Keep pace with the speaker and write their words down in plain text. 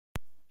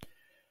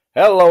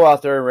Hello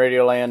out there in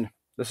Radio Land.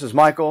 This is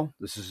Michael.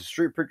 This is the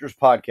Street Preachers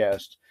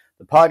Podcast,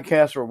 the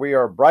podcast where we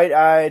are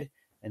bright-eyed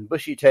and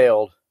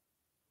bushy-tailed.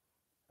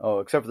 Oh,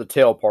 except for the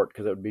tail part,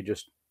 because that would be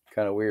just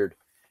kind of weird.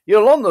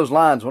 Along those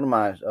lines, one of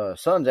my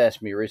sons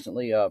asked me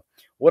recently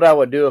what I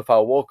would do if I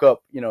woke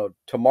up,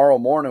 tomorrow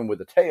morning with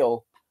a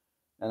tail,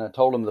 and I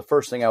told him the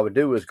first thing I would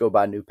do is go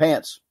buy new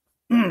pants.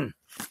 You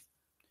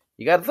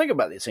got to think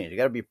about these things. You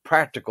got to be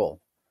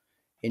practical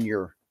in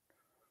your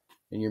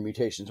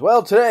mutations.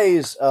 Well,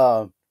 today's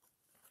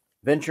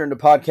venture into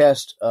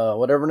podcast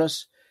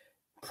whateverness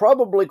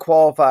probably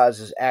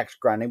qualifies as axe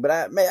grinding, but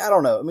I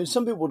don't know. I mean,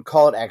 some people would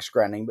call it axe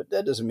grinding, but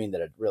that doesn't mean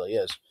that it really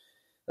is.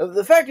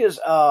 The fact is,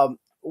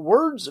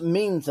 words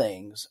mean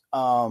things,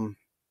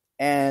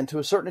 and to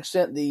a certain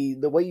extent, the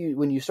way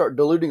when you start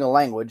diluting a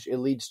language, it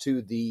leads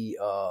to the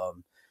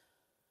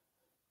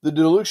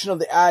dilution of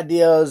the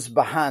ideas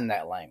behind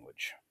that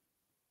language.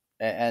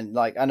 And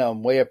like, I know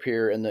I'm way up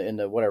here in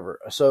the whatever.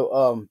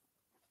 So,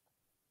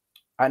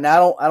 and I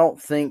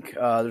don't think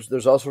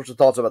there's all sorts of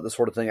thoughts about this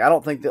sort of thing. I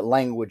don't think that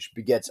language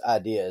begets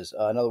ideas.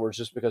 In other words,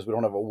 just because we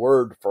don't have a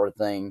word for a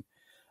thing,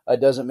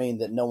 doesn't mean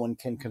that no one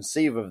can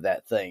conceive of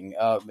that thing.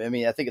 I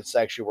think it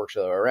actually works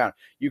the other way around.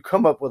 You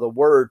come up with a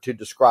word to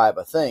describe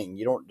a thing.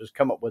 You don't just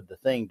come up with the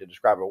thing to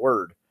describe a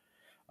word.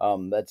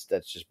 That's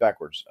just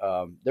backwards.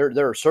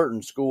 There are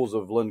certain schools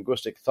of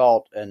linguistic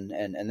thought and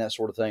that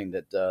sort of thing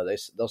that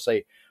they'll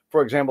say.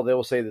 For example, they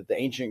will say that the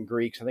ancient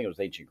Greeks, I think it was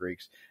ancient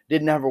Greeks,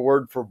 didn't have a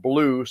word for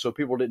blue, so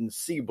people didn't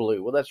see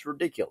blue. Well, that's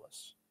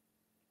ridiculous.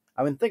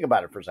 I mean, think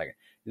about it for a second.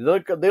 They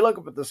look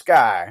up at the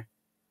sky,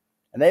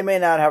 and they may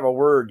not have a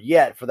word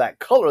yet for that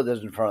color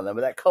that's in front of them,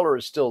 but that color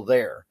is still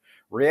there.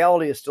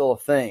 Reality is still a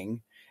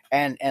thing,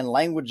 and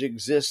language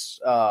exists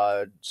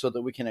so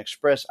that we can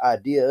express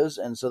ideas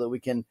and so that we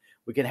can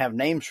have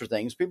names for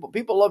things.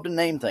 People love to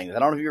name things. I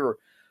don't know if you ever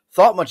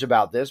thought much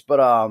about this,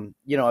 but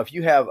if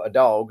you have a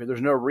dog,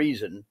 there's no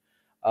reason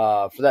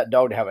for that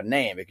dog to have a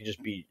name. It could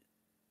just be,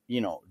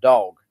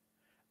 dog.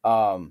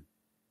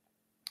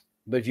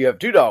 But if you have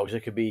two dogs, it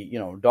could be,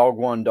 dog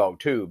one,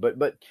 dog two.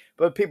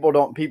 But people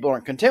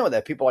aren't content with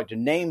that. People like to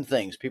name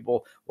things.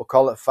 People will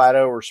call it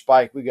Fido or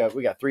Spike. We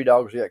got three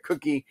dogs. We got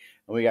Cookie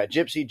and we got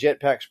Gypsy,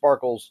 Jetpack,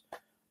 Sparkles.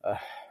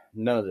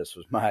 None of this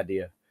was my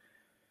idea.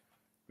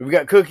 We've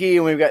got Cookie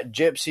and we've got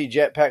Gypsy,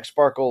 Jetpack,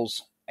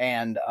 Sparkles.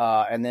 And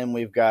then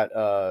we've got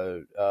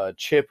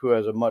Chip, who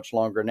has a much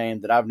longer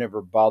name that I've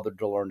never bothered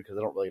to learn because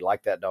I don't really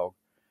like that dog.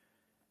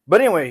 But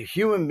anyway,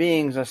 human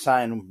beings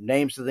assign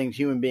names to things.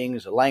 Human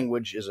beings,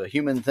 language is a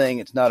human thing.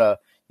 It's not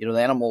the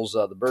animals,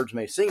 the birds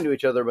may sing to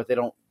each other, but they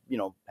don't,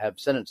 have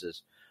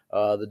sentences.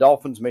 The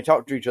dolphins may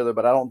talk to each other,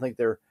 but I don't think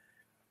they're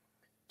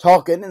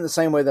talking in the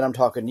same way that I'm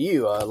talking to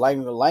you.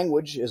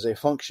 Language is a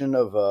function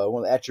of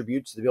one of the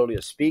attributes, the ability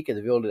to speak and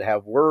the ability to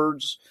have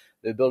words.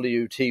 The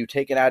ability to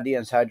take an idea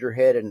inside your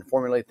head and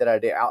formulate that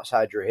idea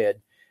outside your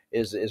head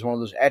is one of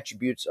those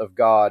attributes of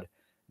God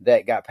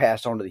that got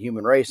passed on to the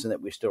human race and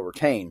that we still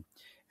retain.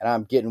 And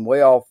I'm getting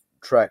way off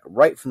track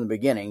right from the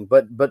beginning.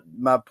 But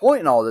my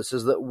point in all this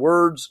is that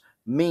words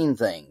mean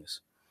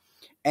things.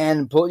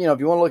 And, if you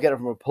want to look at it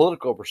from a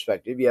political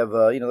perspective, you have,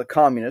 the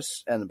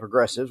communists and the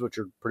progressives, which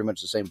are pretty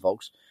much the same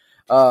folks.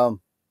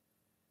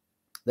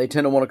 They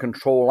tend to want to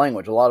control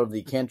language. A lot of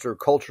the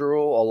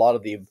countercultural, a lot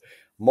of the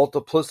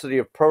multiplicity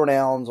of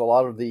pronouns, a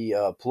lot of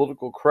the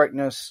political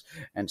correctness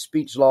and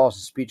speech laws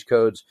and speech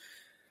codes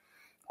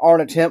are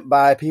an attempt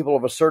by people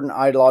of a certain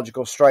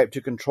ideological stripe to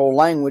control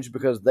language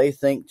because they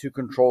think to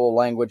control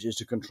language is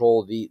to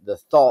control the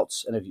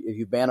thoughts. And if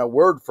you ban a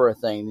word for a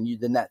thing,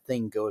 then that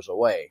thing goes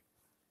away.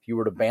 If you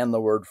were to ban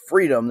the word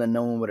freedom, then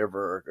no one would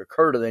ever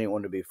occur to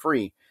anyone to be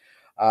free.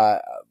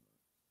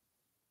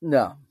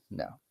 No.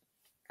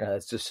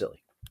 That's just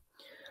silly.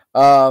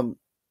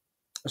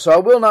 So I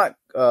will not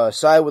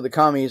side with the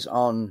commies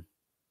on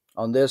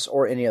this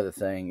or any other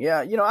thing. Yeah,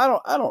 I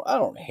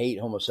don't hate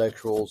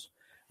homosexuals,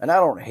 and I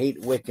don't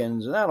hate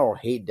Wiccans, and I don't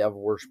hate devil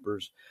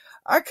worshippers.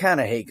 I kind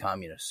of hate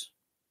communists.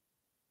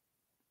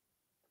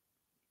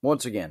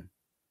 Once again,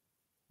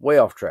 way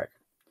off track.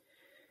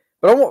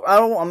 But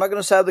I'm not going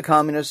to side with the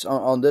communists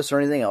on this or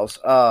anything else.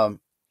 The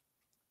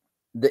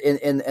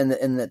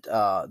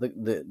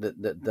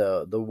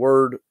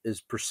word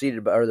is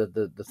preceded by, or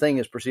the thing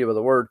is preceded by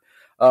the word.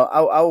 But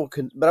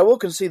I will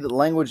concede that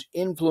language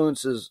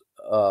influences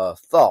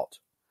thought,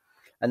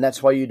 and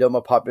that's why you dumb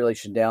a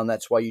population down.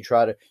 That's why you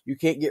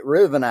can't get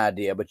rid of an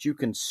idea, but you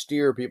can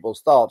steer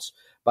people's thoughts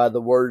by the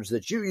words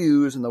that you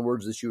use and the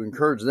words that you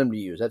encourage them to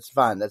use. That's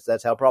fine.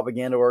 That's how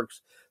propaganda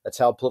works. That's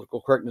how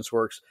political correctness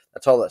works.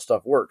 That's how that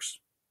stuff works.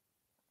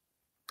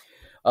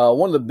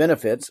 One of the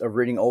benefits of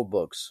reading old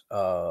books,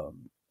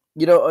 an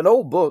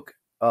old book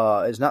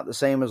is not the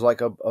same as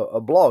like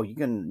a blog. You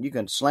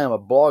can slam a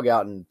blog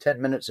out in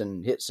 10 minutes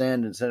and hit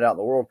send and send it out in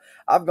the world.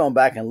 I've gone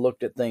back and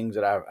looked at things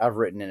that I've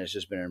written, and it's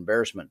just been an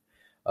embarrassment.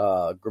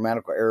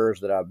 Grammatical errors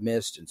that I've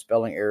missed and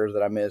spelling errors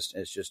that I missed.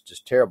 And it's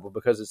just terrible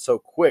because it's so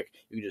quick.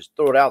 You can just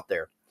throw it out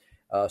there.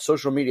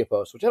 Social media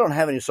posts, which I don't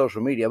have any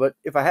social media, but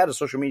if I had a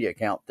social media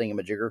account,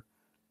 thingamajigger,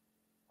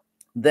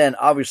 then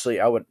obviously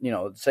I would,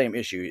 the same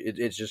issue.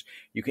 It's just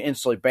you can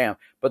instantly bam.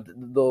 But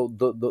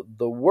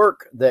the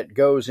work that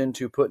goes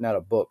into putting out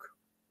a book,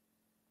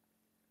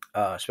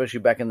 especially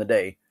back in the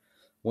day,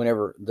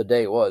 whenever the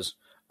day it was,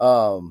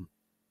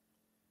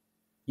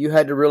 you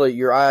had to really,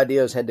 your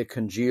ideas had to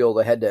congeal.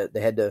 They had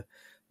to,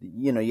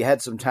 you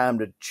had some time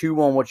to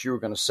chew on what you were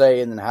going to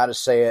say and then how to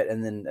say it.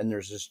 And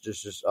there's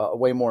just a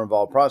way more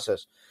involved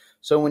process.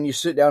 So when you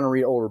sit down and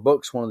read older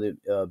books, one of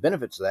the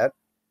benefits of that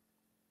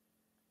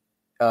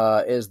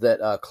is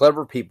that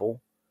clever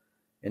people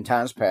in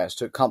times past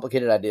took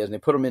complicated ideas and they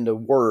put them into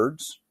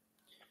words.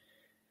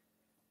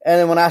 And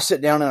then when I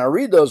sit down and I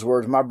read those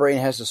words, my brain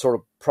has to sort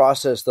of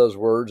process those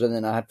words, and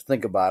then I have to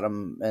think about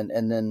them,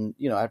 and then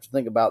I have to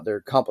think about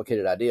their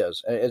complicated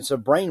ideas. It's a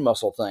brain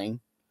muscle thing,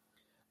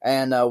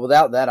 and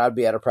without that, I'd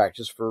be out of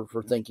practice for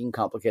thinking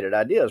complicated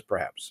ideas,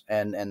 perhaps.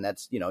 And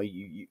that's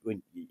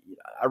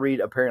I read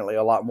apparently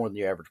a lot more than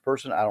the average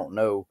person. I don't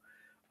know.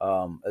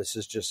 This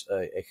is just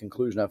a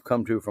conclusion I've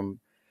come to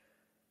from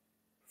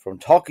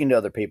talking to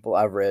other people.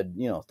 I've read,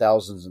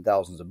 thousands and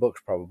thousands of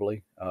books,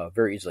 probably,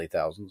 very easily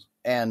thousands.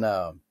 And,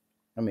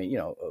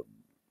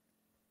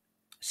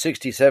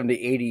 60, 70,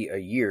 80 a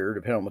year,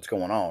 depending on what's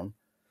going on.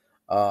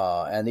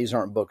 And these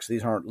aren't books.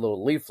 These aren't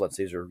little leaflets.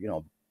 These are,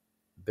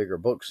 bigger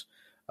books.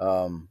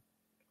 And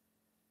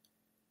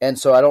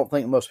so I don't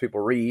think most people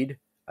read.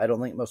 I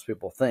don't think most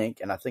people think.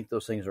 And I think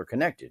those things are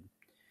connected.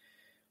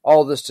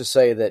 All this to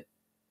say that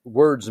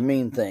words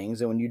mean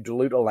things, and when you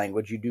dilute a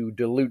language, you do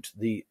dilute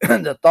the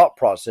the thought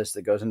process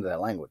that goes into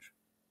that language.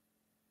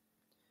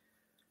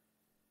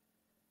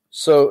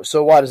 So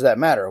why does that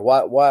matter?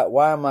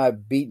 Why am I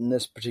beating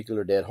this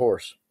particular dead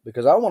horse?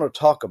 Because I want to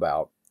talk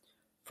about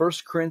 1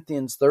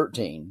 Corinthians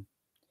 13,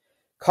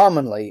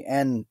 commonly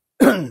and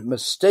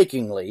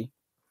mistakenly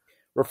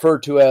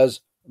referred to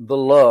as the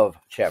love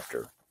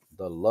chapter.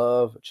 The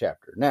love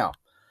chapter. Now,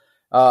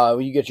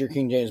 when you get your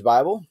King James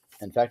Bible,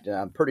 in fact,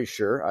 I'm pretty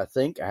sure, I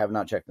have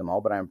not checked them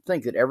all, but I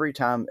think that every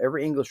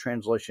English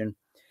translation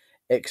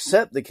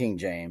except the King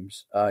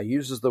James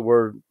uses the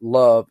word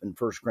love in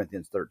 1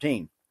 Corinthians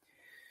 13.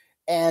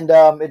 And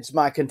it's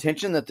my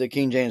contention that the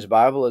King James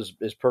Bible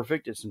is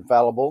perfect, it's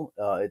infallible,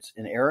 it's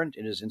inerrant,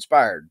 it is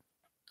inspired.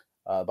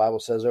 The Bible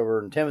says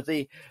over in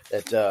Timothy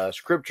that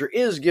Scripture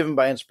is given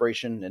by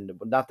inspiration, and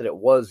not that it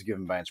was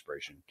given by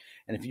inspiration.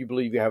 And if you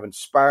believe you have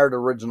inspired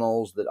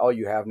originals, that all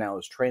you have now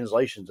is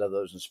translations of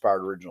those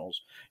inspired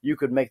originals, you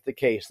could make the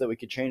case that we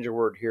could change a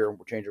word here and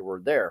we'll change a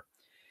word there.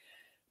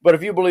 But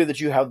if you believe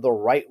that you have the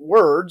right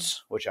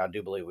words, which I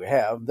do believe we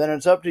have, then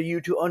it's up to you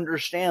to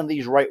understand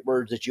these right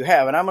words that you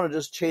have. And I'm going to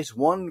just chase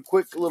one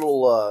quick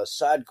little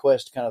side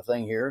quest kind of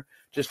thing here,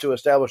 just to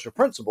establish a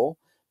principle.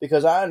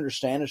 Because I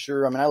understand,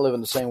 I live in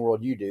the same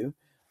world you do.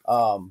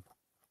 I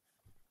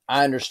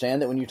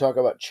understand that when you talk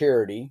about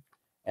charity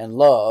and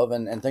love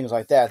and things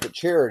like that, that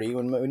charity,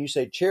 when you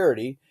say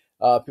charity,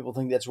 people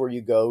think that's where you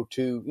go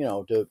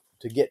to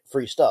get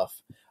free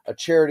stuff. A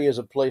charity is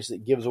a place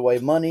that gives away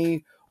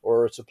money,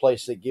 or it's a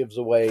place that gives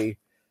away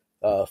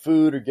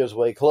food or gives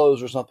away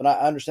clothes or something. I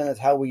understand that's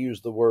how we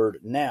use the word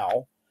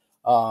now.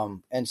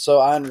 And so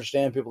I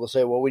understand people that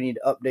say, well, we need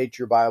to update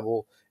your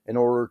Bible in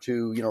order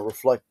to,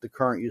 reflect the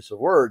current use of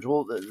words.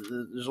 Well,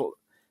 there's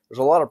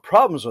a lot of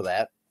problems with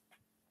that.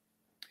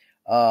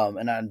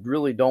 And I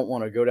really don't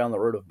want to go down the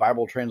road of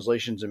Bible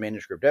translations and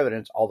manuscript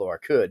evidence, although I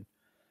could.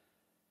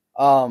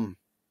 So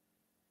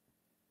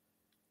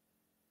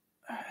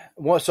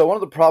one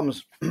of the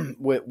problems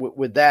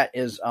with that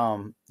is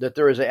that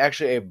there is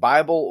actually a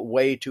Bible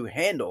way to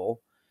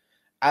handle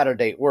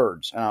out-of-date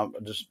words.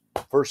 Just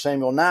 1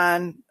 Samuel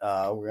 9,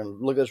 we're going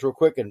to look at this real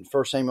quick. In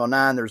 1 Samuel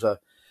 9, there's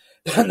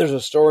a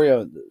story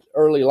of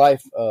early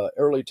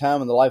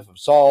time in the life of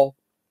Saul.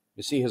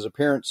 You see his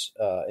appearance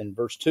in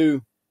verse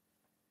 2.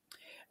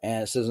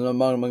 And it says,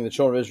 among the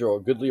children of Israel,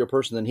 a goodlier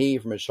person than he,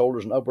 from his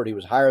shoulders and upward, he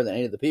was higher than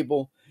any of the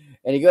people.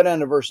 And you go down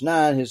to verse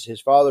 9,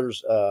 his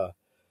father's,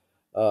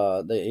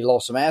 he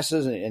lost some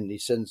asses, and he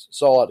sends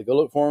Saul out to go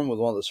look for him with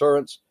one of the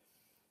servants.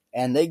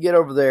 And they get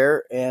over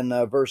there, and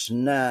verse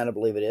 9, I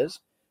believe it is,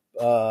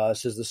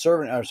 says the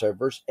servant,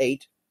 verse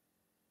 8.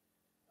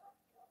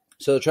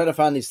 So they're trying to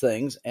find these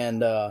things,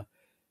 and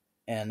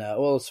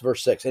it's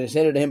verse 6. And he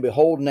said to him,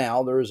 behold,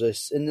 now there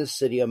is in this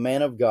city a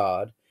man of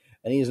God,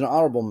 and he is an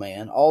honorable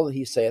man. All that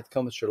he saith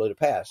cometh surely to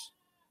pass.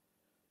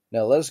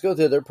 Now let us go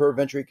thither,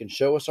 peradventure he can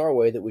show us our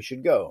way that we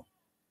should go.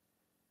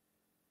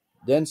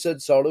 Then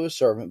said Saul to his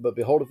servant, but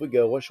behold, if we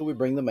go, what shall we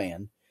bring the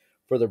man?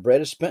 For the bread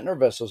is spent in our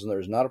vessels, and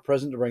there is not a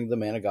present to bring the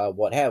man of God.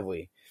 What have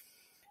we?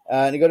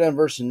 And you go down to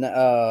verse,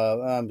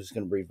 I'm just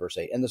going to read verse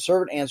 8. And the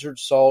servant answered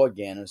Saul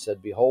again and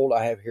said, behold,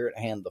 I have here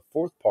at hand the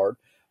fourth part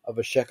of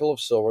a shekel of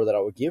silver that I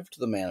would give to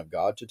the man of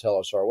God to tell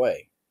us our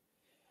way.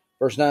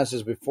 Verse 9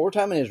 says, before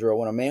time in Israel,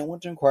 when a man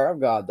went to inquire of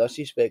God, thus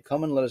he spake,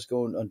 come and let us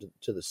go unto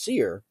the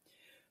seer.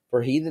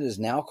 For he that is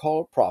now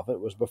called a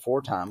prophet was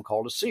before time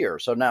called a seer.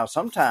 So now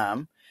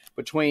sometime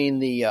between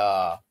the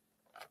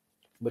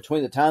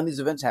time these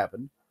events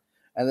happened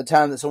and the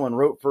time that someone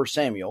wrote 1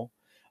 Samuel,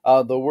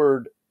 the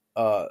word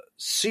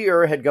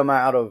seer had gone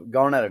out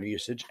of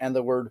usage, and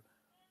the word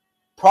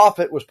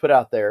prophet was put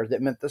out there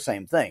that meant the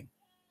same thing.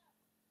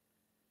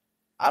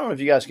 I don't know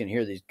if you guys can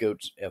hear these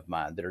goats of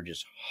mine that are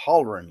just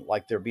hollering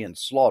like they're being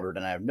slaughtered,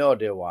 and I have no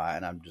idea why,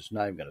 and I'm just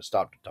not even going to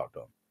stop to talk to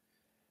them.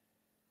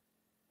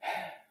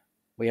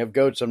 We have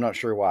goats, I'm not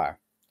sure why.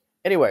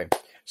 Anyway,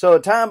 so the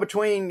time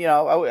between,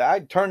 I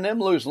turned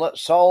them loose and let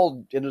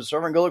Saul into the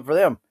servant go look for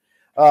them.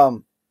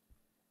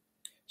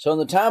 So in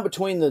the time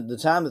between the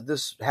time that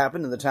this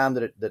happened and the time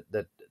that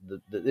the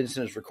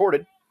incident is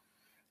recorded,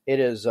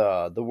 it is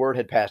the word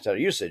had passed out of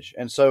usage.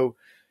 And so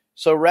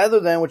rather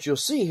than what you'll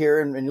see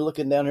here, and you're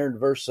looking down here in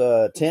verse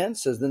 10,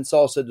 says, Then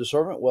Saul said to the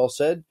servant, Well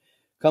said,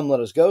 come, let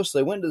us go. So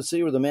they went to the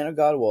city where the man of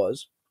God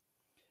was.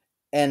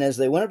 And as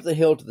they went up the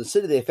hill to the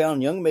city, they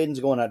found young maidens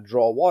going out to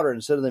draw water,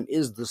 and said to them,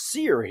 Is the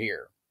seer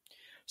here?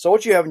 So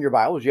what you have in your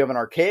Bible is you have an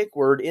archaic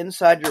word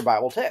inside your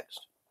Bible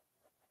text.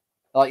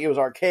 Like it was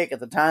archaic at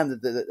the time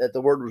that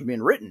the word was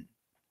being written.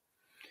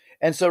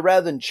 And so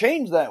rather than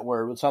change that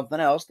word with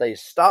something else, they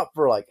stop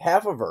for like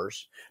half a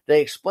verse.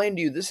 They explain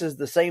to you this is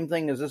the same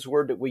thing as this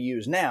word that we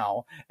use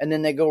now. And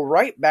then they go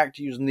right back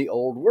to using the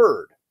old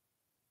word.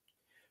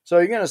 So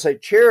you're going to say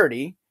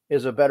charity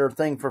is a better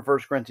thing for 1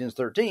 Corinthians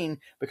 13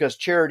 because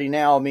charity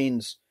now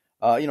means,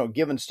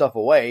 giving stuff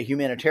away,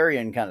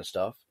 humanitarian kind of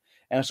stuff.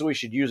 And so we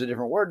should use a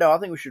different word. No, I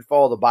think we should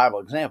follow the Bible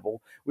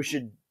example. We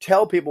should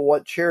tell people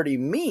what charity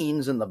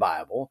means in the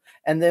Bible,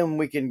 and then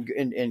we can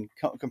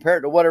compare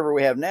it to whatever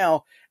we have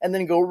now, and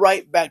then go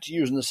right back to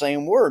using the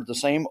same word, the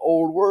same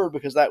old word,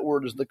 because that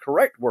word is the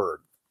correct word.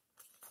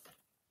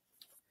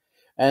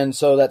 And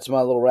so that's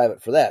my little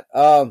rabbit for that.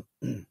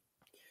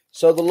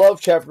 So the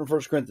love chapter in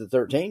 1 Corinthians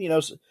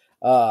 13,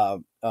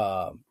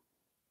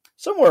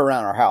 somewhere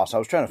around our house, I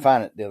was trying to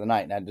find it the other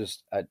night, and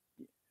I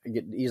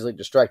get easily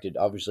distracted,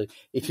 obviously.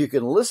 If you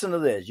can listen to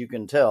this, you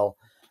can tell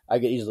I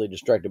get easily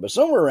distracted. But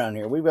somewhere around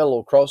here, we've got a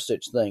little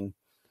cross-stitch thing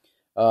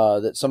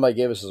that somebody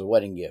gave us as a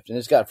wedding gift. And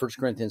it's got 1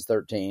 Corinthians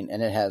 13,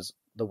 and it has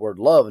the word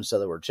love instead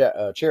of the word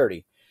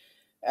charity.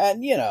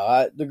 And,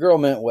 the girl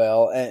meant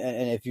well.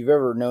 And if you've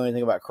ever known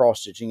anything about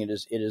cross-stitching,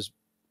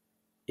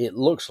 it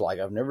looks like,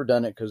 I've never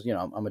done it because,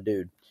 I'm a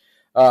dude.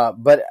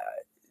 But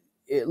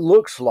it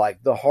looks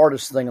like the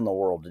hardest thing in the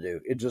world to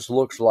do. It just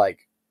looks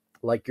like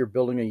you're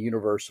building a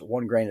universe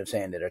one grain of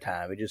sand at a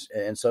time.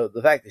 And so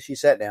the fact that she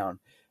sat down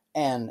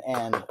and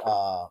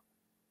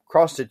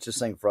cross-stitched this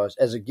thing for us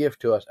as a gift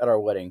to us at our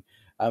wedding,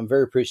 I'm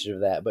very appreciative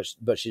of that. But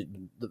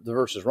the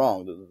verse is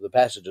wrong. The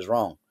passage is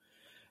wrong.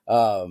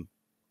 And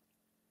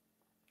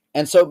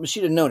so she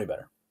didn't know any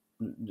better.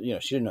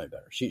 She didn't know any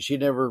better. She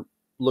never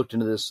looked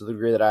into this to the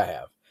degree that I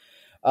have.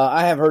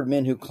 I have heard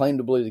men who claim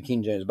to believe the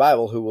King James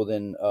Bible who will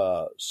then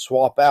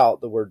swap out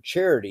the word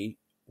charity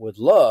with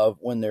love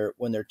when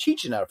they're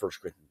teaching out of 1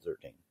 Corinthians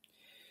 13.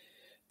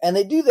 And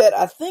they do that,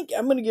 I think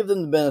I'm going to give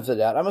them the benefit of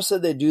the doubt. I'm going to say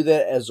they do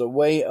that as a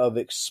way of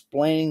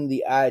explaining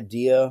the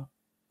idea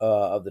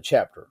of the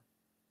chapter.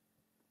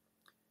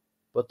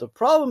 But the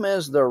problem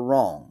is they're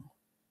wrong.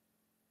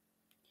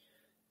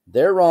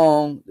 They're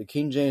wrong. The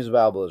King James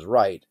Bible is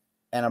right.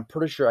 And I'm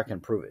pretty sure I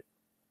can prove it.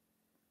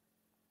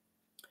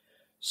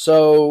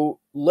 So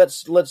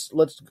let's try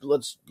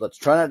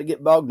not to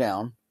get bogged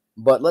down.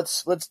 But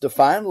let's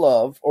define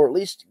love, or at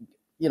least,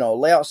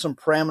 lay out some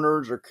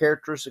parameters or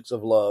characteristics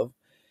of love,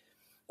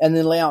 and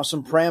then lay out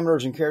some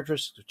parameters and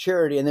characteristics of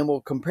charity, and then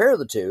we'll compare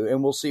the two,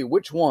 and we'll see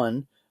which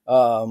one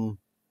more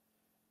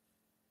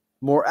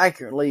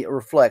accurately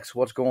reflects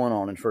what's going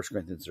on in 1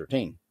 Corinthians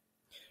 13.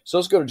 So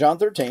let's go to John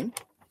 13.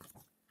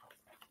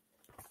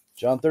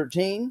 John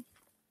 13.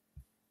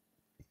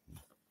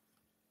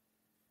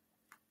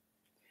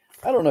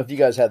 I don't know if you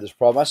guys have this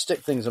problem. I stick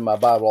things in my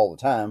Bible all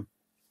the time.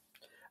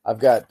 I've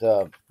got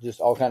just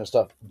all kind of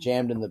stuff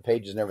jammed in the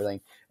pages and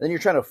everything. And then you're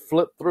trying to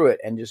flip through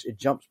it, and it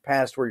jumps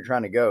past where you're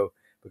trying to go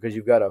because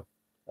you've got a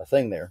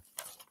thing there.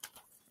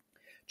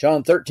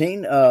 John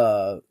 13,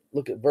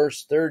 look at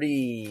verse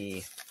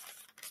 35,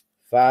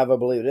 I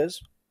believe it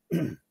is.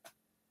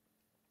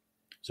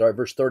 Sorry,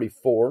 verse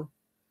 34.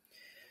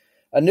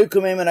 A new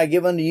commandment I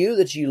give unto you,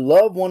 that ye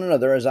love one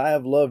another as I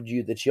have loved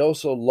you, that ye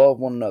also love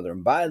one another.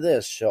 And by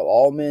this shall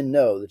all men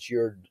know that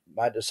you're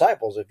my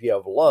disciples, if ye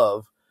have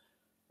love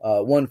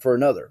one for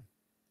another.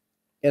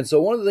 And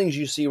so one of the things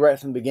you see right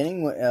from the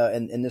beginning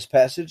in this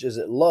passage is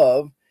that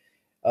love,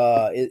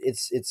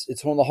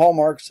 it's one of the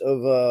hallmarks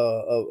of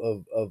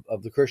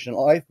the Christian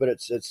life, but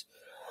it's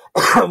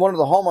one of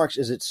the hallmarks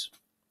is its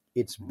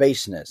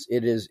baseness.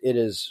 It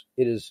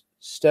is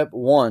step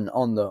one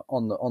on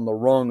the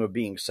rung of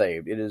being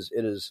saved. It is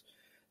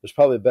there's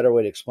probably a better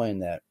way to explain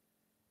that.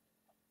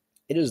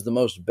 It is the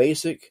most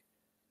basic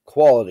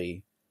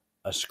quality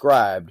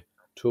ascribed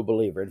to a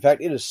believer. In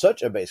fact, it is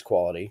such a base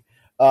quality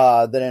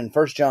that in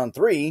 1 John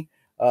 3,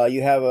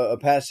 you have a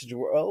passage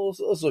where,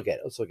 let's look at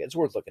it. It's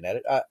worth looking at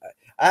it. I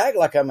act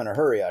like I'm in a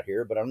hurry out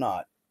here, but I'm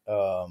not.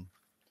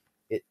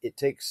 It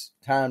takes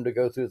time to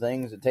go through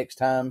things. It takes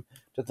time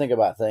to think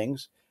about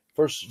things.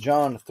 1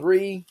 John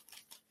 3,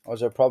 I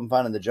was having a problem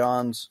finding the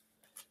Johns.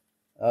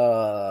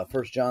 1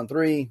 John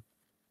 3.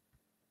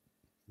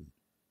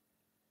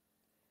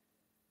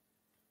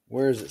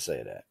 Where does it say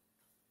it at?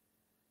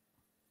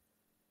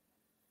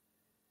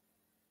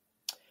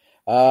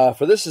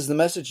 For this is the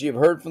message you have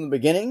heard from the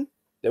beginning,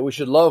 that we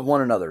should love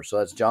one another. So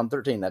that's John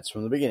 13. That's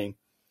from the beginning.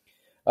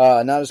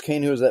 Not as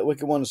Cain, who was that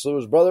wicked one, to slew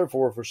his brother,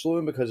 for slew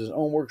him because his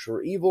own works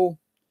were evil.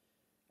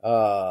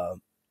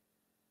 And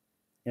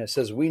it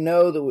says, we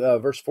know that,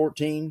 verse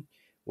 14,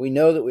 we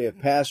know that we have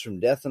passed from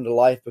death unto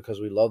life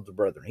because we love the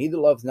brethren. He that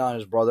loveth not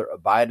his brother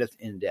abideth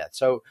in death.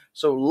 So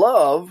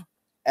love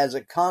as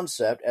a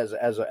concept, as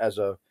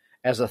a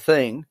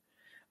thing,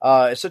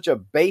 it's such a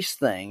base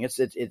thing. It's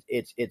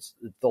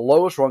the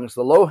lowest rung. It's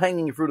the low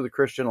hanging fruit of the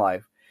Christian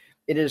life.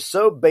 It is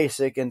so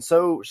basic and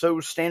so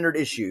standard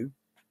issue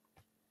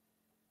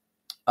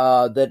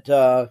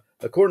that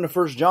according to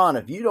 1 John,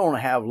 if you don't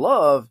have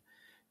love,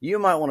 you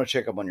might want to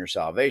check up on your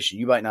salvation.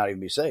 You might not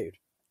even be saved.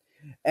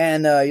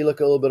 And you look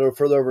a little bit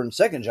further over in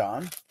 2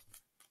 John,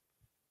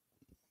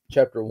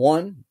 chapter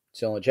 1.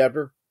 It's the only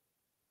chapter.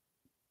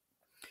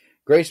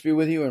 Grace be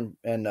with you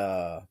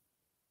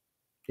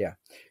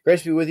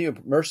grace be with you,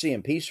 mercy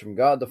and peace from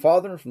God the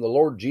Father and from the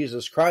Lord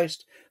Jesus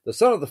Christ, the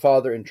Son of the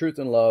Father, in truth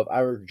and love.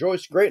 I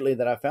rejoice greatly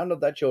that I found out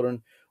thy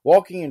children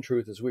walking in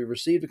truth, as we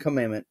received a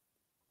commandment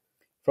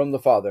from the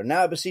Father.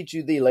 Now I beseech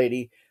you, thee,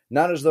 lady,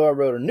 not as though I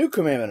wrote a new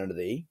commandment unto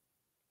thee,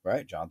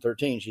 right? John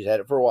 13, she's had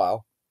it for a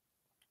while,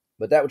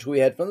 but that which we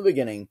had from the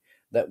beginning,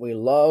 that we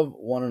love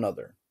one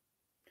another.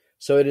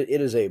 So it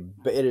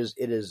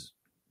is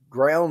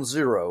ground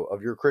zero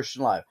of your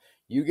Christian life.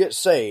 You get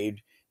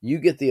saved, you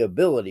get the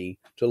ability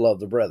to love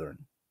the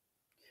brethren.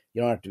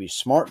 You don't have to be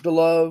smart to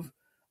love.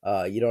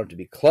 You don't have to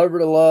be clever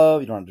to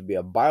love. You don't have to be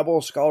a Bible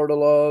scholar to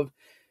love.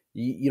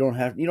 You don't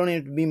even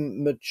have to be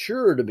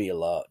mature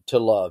to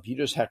love. You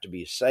just have to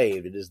be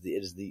saved. It is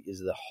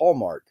the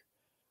hallmark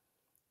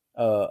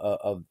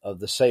of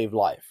the saved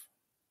life.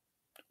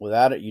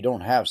 Without it, you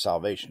don't have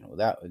salvation.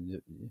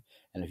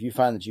 And if you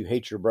find that you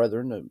hate your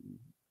brethren, the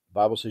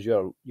Bible says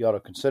you ought to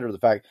consider the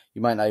fact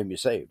you might not even be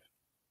saved.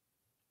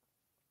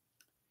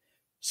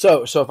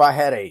 So if I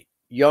had a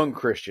young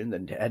Christian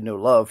that had no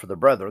love for the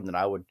brethren, then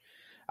I would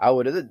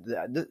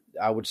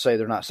say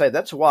they're not saved.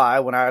 That's why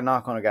when I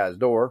knock on a guy's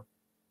door,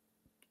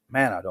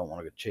 man, I don't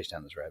want to get chased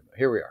down this rabbit, but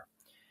here we are.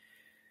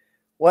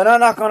 When I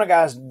knock on a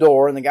guy's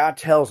door and the guy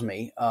tells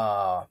me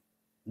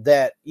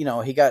that,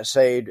 he got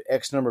saved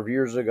X number of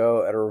years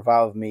ago at a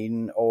revival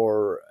meeting,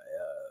 or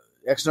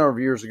X number of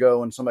years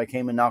ago when somebody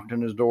came and knocked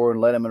on his door and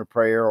led him in a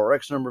prayer, or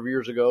X number of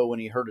years ago when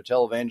he heard a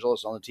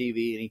televangelist on the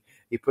TV and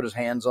he put his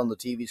hands on the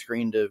TV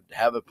screen to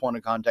have a point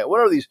of contact.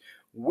 What are these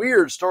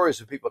weird stories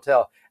that people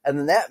tell? And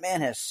then that man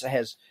has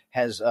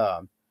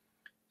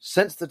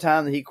since the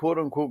time that he quote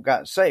unquote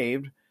got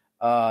saved,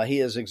 he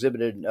has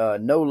exhibited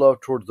no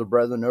love towards the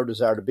brethren, no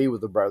desire to be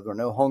with the brethren,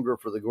 no hunger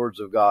for the words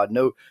of God,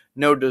 no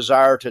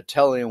desire to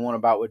tell anyone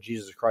about what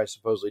Jesus Christ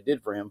supposedly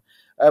did for him.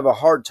 I have a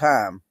hard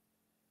time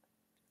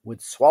with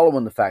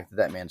swallowing the fact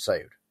that man's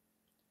saved.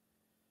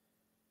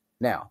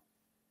 Now,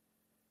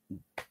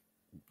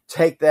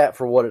 take that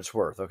for what it's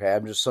worth, okay?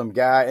 I'm just some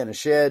guy in a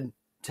shed.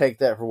 Take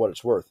that for what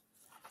it's worth.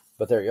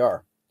 But there you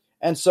are.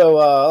 And so,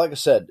 like I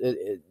said,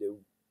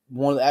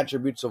 one of the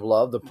attributes of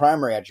love, the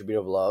primary attribute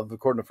of love,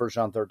 according to 1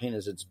 John 13,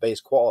 is its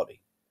base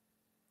quality.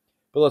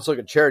 But let's look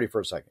at charity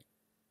for a second.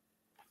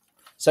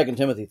 2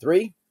 Timothy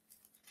 3.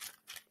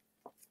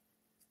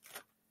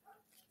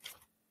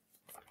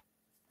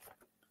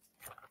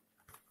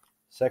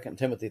 Second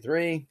Timothy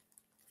 3.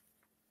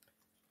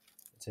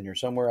 It's in here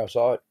somewhere. I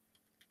saw it.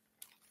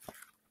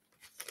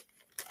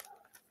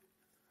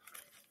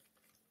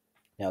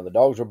 Now the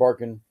dogs are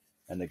barking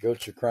and the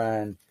goats are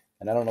crying,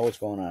 and I don't know what's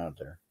going on out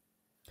there.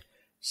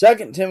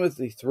 2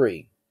 Timothy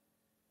 3.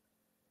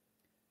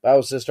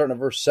 Bible says, starting at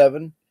verse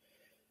 7.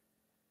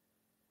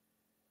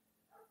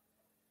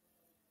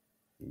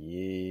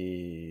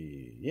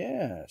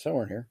 Yeah,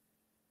 somewhere in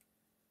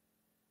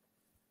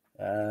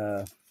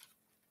here.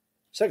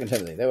 2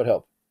 Timothy, that would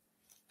help.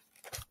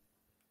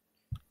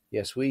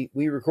 Yes, we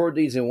record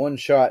these in one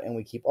shot, and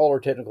we keep all our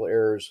technical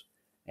errors,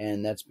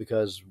 and that's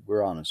because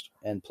we're honest,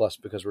 and plus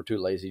because we're too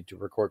lazy to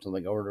record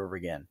something over and over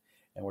again,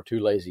 and we're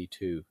too lazy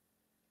to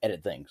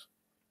edit things.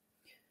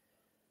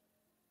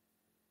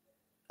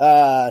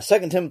 2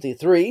 Timothy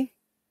 3,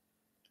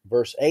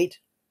 verse 8.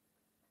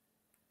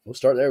 We'll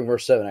start there in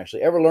verse 7,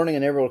 actually. Ever learning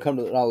and ever will come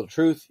to the knowledge of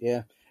truth.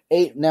 Yeah.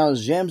 8. Now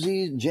as Jannes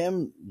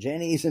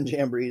and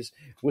Jambres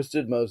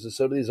withstood Moses,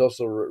 so do these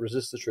also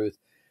resist the truth.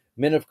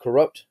 Men of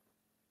corrupt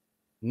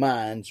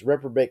minds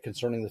reprobate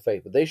concerning the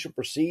faith, but they shall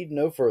proceed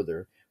no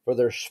further, for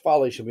their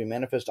folly shall be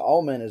manifest to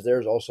all men, as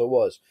theirs also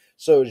was.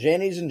 So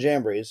Jannes and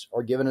Jambres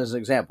are given as an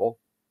example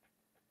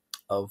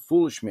of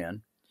foolish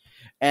men,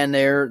 and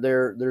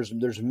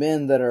there's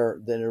men that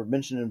are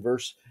mentioned in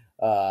verse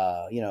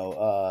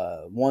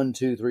 1,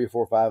 2, 3,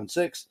 4, 5, and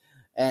 6.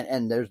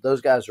 And there's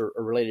those guys are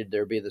related.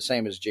 They're being the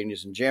same as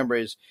Jannes and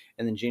Jambres,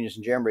 and then Jannes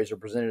and Jambres are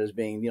presented as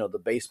being the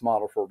base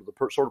model for the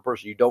sort of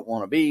person you don't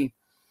want to be.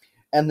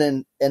 And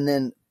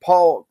then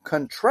Paul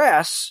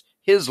contrasts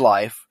his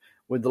life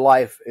with the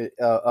life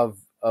of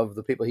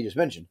the people he just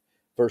mentioned.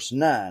 Verse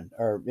 10.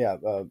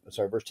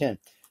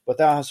 but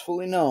thou hast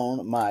fully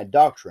known my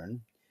doctrine,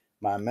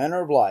 my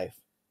manner of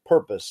life,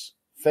 purpose,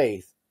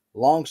 faith,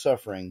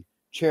 long-suffering,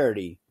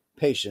 charity,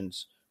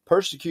 patience,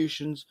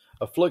 persecutions,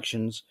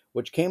 afflictions,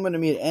 which came unto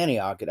me at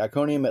Antioch, at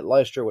Iconium, at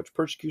Lystra, which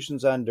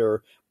persecutions I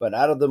endure, but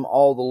out of them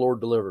all the Lord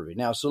delivered me.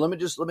 Now, so let me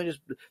just,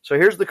 so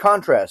here's the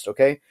contrast,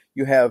 okay?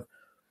 You have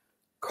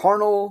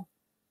carnal,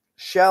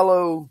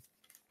 shallow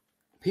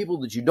people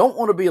that you don't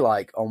want to be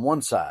like on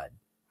one side.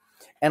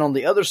 And on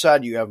the other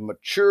side, you have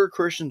mature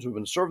Christians who've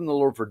been serving the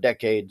Lord for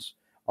decades.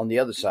 On the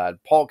other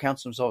side, Paul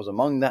counts himself as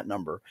among that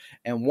number.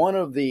 And one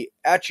of the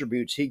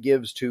attributes he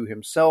gives to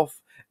himself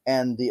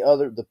and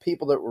the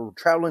people that were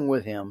traveling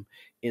with him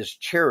is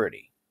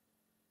charity.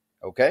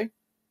 Okay?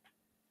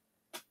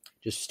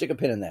 Just stick a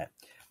pin in that.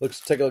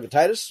 Let's take a look at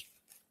Titus.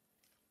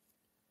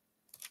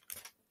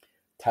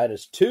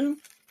 Titus 2.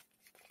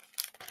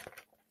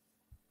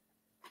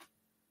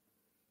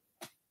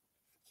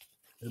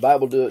 The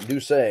Bible do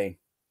say,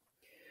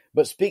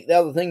 but speak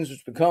thou the things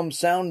which become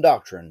sound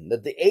doctrine,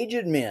 that the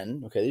aged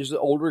men, okay, these are the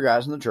older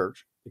guys in the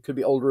church. They could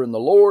be older in the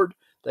Lord.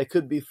 They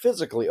could be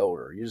physically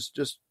older.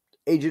 Just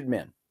aged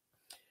men.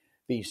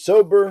 Be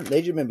sober, the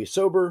aged men be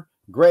sober,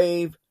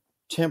 grave,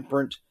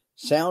 temperate,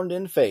 sound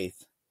in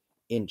faith,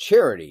 in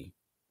charity,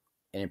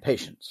 and in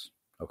patience.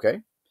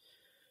 Okay?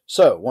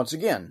 So, once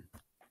again,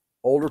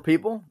 older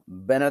people,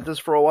 been at this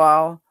for a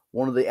while,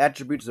 one of the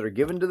attributes that are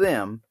given to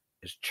them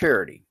is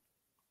charity.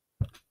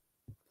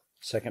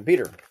 2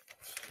 Peter.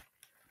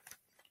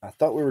 I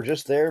thought we were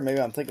just there.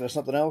 Maybe I'm thinking of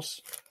something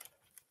else.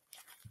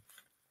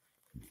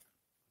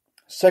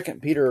 2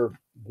 Peter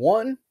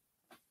 1.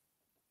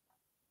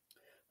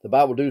 The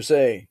Bible do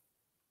say,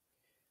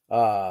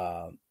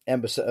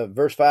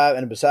 verse 5,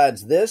 and beside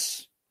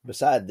this,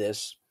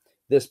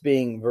 this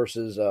being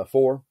verses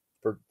 4,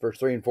 verse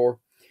 3 and 4,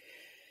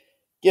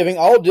 giving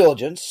all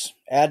diligence,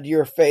 add to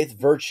your faith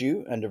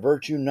virtue, and to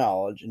virtue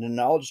knowledge, and to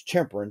knowledge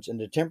temperance, and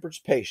to temperance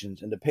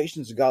patience, and to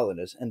patience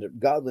godliness, and to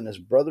godliness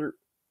brotherly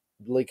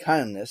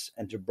kindness,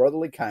 and to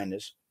brotherly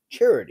kindness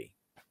charity.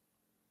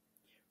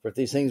 For if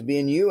these things be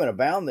in you and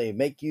abound, they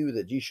make you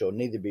that ye shall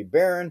neither be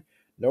barren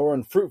nor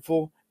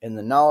unfruitful in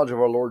the knowledge of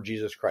our Lord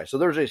Jesus Christ. So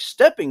there's a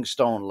stepping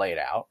stone laid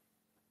out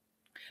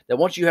that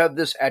once you have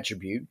this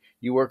attribute,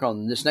 you work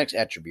on this next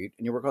attribute,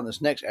 and you work on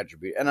this next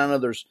attribute. And I know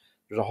there's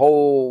a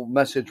whole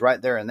message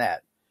right there in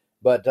that.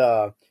 But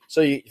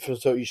so you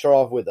start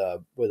off with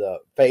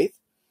faith,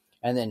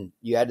 and then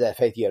you add to that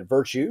faith, you add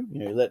virtue.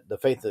 You let the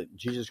faith that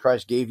Jesus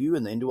Christ gave you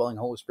and the indwelling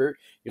Holy Spirit,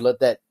 you let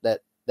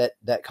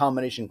that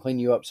combination clean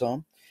you up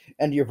some.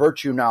 And your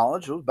virtue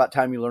knowledge, it was about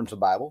time you learned the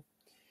Bible.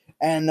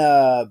 And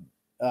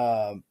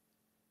your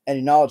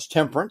knowledge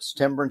temperance.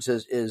 Temperance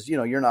is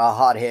you're not a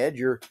hothead,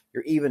 you're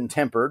even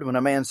tempered. When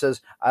a man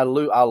says, I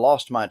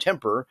lost my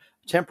temper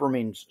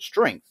means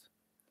strength.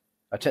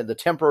 The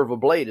temper of a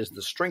blade is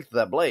the strength of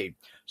that blade.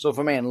 So if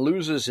a man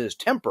loses his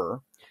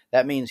temper,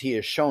 that means he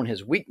has shown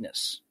his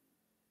weakness.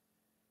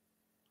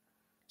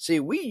 See,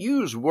 we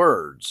use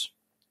words,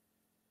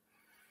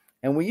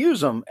 and we use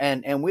them,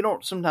 and we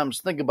don't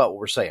sometimes think about what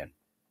we're saying.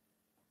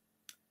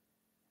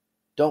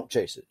 Don't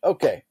chase it.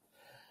 Okay.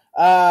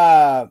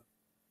 And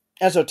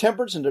so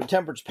temperance, and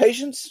temperance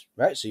patience,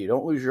 right? So you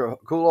don't lose your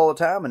cool all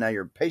the time, and now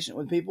you're patient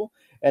with people.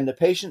 And the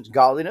patience,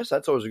 godliness,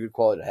 that's always a good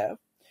quality to have.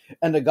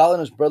 And the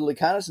godliness, brotherly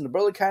kindness, and the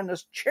brotherly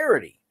kindness,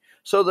 charity.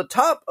 So the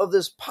top of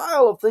this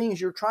pile of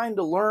things you're trying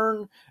to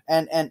learn,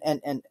 and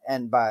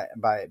by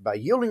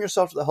yielding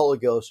yourself to the Holy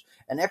Ghost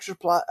and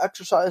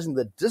exercising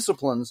the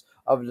disciplines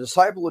of a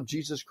disciple of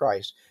Jesus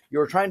Christ,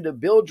 you're trying to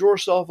build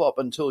yourself up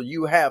until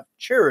you have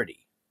charity.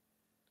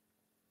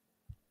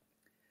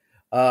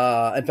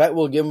 In fact,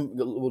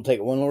 we'll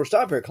take one more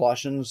stop here.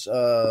 Colossians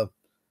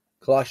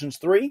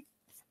 3.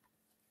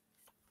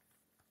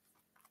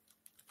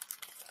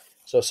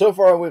 So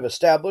far we've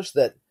established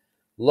that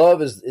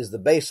love is the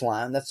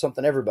baseline. That's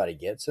something everybody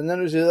gets. And then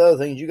there's the other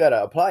things you got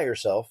to apply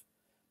yourself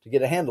to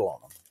get a handle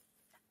on them.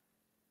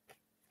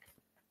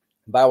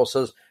 The Bible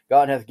says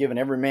God hath given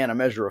every man a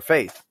measure of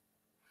faith.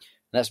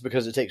 And that's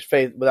because it takes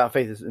faith. Without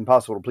faith, it's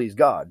impossible to please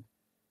God.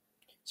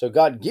 So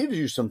God gives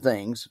you some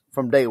things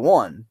from day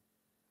one.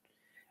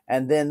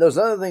 And then these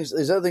other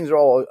things are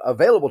all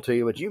available to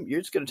you, but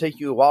it's going to take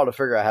you a while to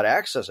figure out how to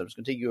access them. It's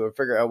going to take you to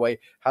figure out a way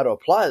how to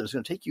apply them. It's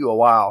going to take you a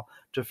while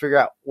to figure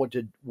out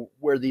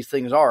where these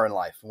things are in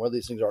life and where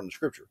these things are in the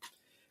Scripture.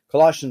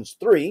 Colossians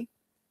 3.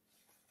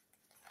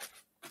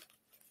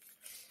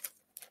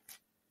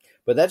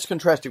 But that's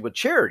contrasted with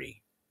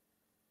charity.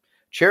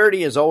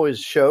 Charity is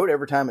always showed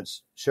every time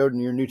it's showed in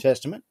your New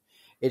Testament.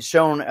 It's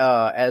shown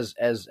as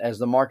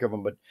the mark of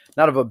but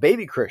not of a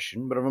baby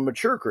Christian, but of a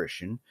mature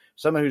Christian,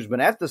 someone who's been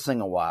at this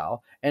thing a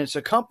while, and it's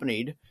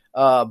accompanied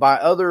by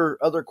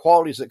other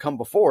qualities that come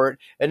before it,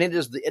 and it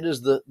is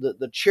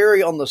the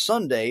cherry on the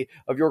sundae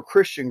of your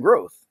Christian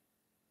growth.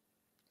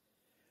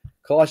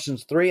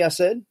 Colossians 3, I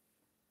said,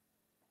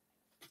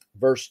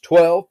 verse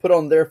 12, put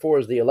on therefore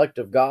as the elect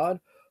of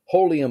God,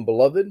 holy and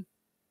beloved,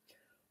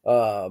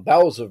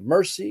 bowels of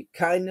mercy,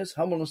 kindness,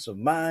 humbleness of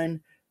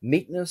mind,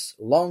 meekness,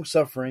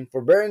 long-suffering,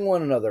 forbearing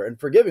one another, and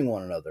forgiving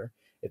one another.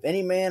 If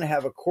any man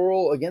have a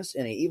quarrel against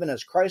any, even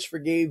as Christ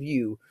forgave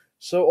you,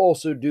 so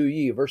also do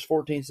ye. Verse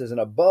 14 says, and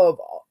above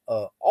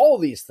all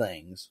these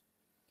things,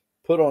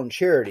 put on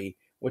charity,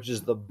 which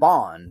is the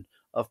bond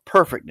of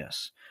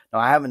perfectness. Now,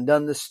 I haven't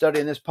done this study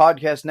in this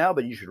podcast now,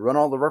 but you should run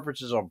all the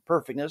references on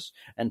perfectness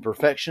and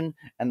perfection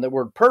and the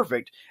word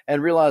perfect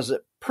and realize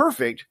that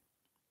perfect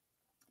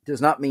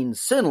does not mean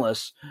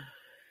sinless.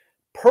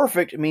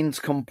 Perfect means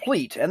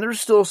complete, and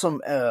there's still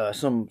some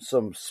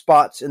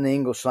spots in the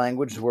English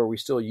language where we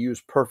still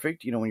use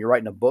perfect. When you're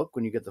writing a book,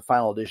 when you get the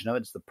final edition of it,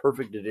 it's the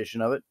perfect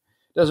edition of it.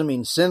 It doesn't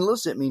mean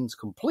sinless, it means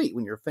complete.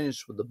 When you're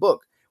finished with the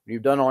book, when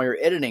you've done all your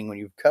editing, when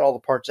you've cut all the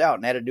parts out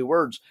and added new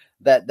words,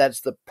 that's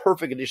the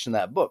perfect edition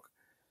of that book.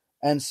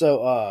 And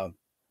so,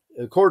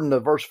 according to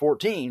verse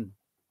 14,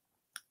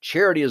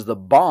 charity is the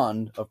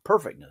bond of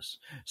perfectness.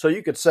 So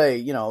you could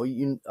say,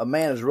 a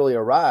man has really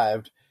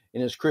arrived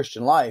in his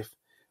Christian life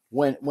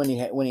when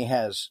he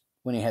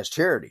has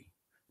charity,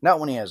 not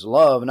when he has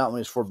love, not when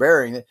he's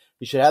forbearing.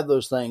 He should have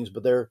those things,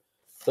 but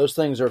those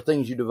things are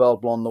things you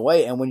develop along the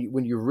way. And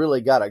when you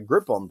really got a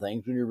grip on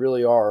things, when you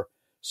really are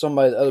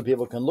somebody that other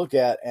people can look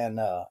at and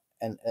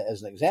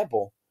as an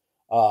example,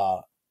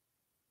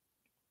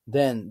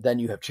 then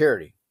you have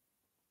charity.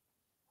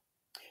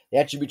 The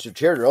attributes of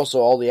charity are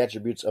also all the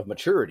attributes of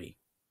maturity.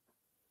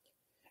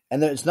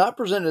 And then it's not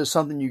presented as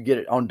something you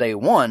get on day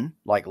one,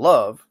 like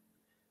love.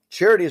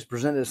 Charity is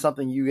presented as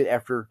something you get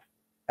after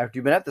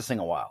you've been at this thing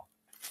a while.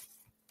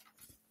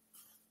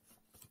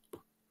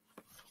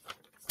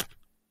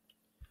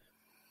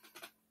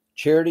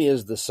 Charity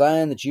is the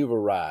sign that you've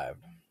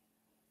arrived.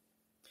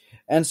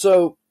 And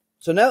so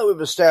now that we've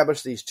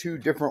established these two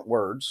different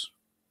words,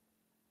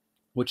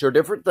 which are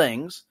different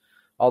things,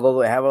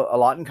 although they have a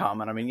lot in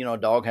common. I mean, a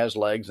dog has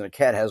legs and a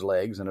cat has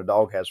legs, and a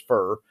dog has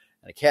fur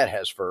and a cat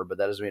has fur, but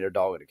that doesn't mean a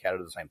dog and a cat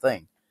are the same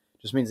thing.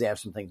 It just means they have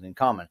some things in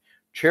common.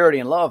 Charity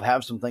and love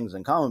have some things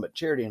in common, but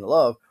charity and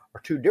love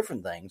are two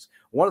different things.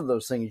 One of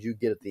those things you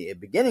get at the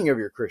beginning of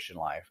your Christian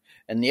life,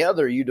 and the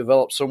other you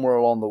develop somewhere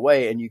along the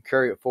way, and you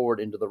carry it forward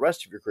into the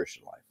rest of your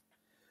Christian life.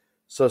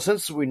 So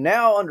since we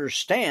now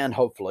understand,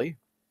 hopefully,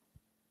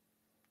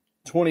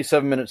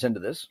 27 minutes into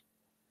this,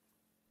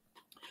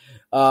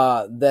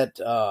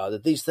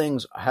 that these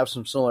things have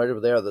some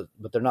similarity,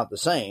 but they're not the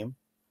same,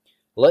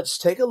 let's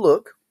take a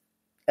look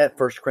at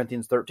 1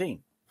 Corinthians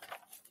 13.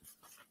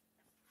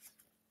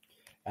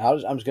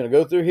 I'm just going to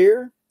go through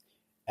here,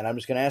 and I'm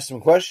just going to ask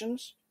some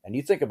questions, and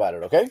you think about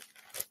it, okay?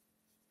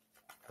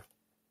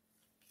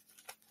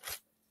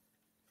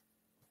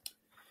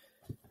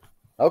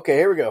 Okay,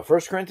 here we go.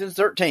 1 Corinthians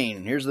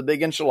 13. Here's the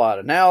big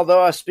enchilada. Now,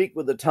 though I speak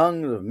with the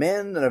tongues of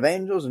men and of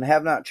angels and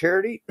have not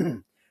charity,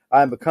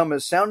 I am become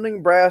as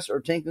sounding brass or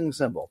tinkling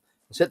cymbal.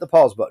 Let's hit the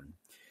pause button.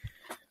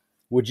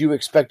 Would you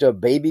expect a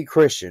baby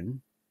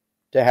Christian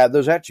to have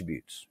those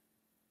attributes?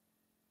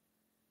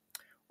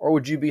 Or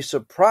would you be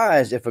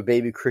surprised if a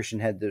baby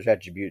Christian had those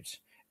attributes,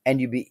 and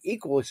you'd be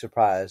equally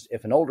surprised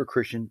if an older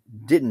Christian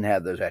didn't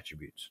have those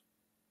attributes?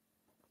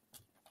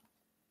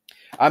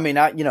 I mean,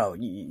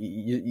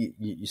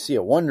 you see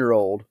a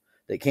 1-year-old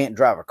that can't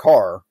drive a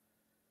car.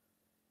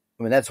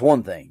 I mean, that's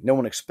one thing. No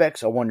one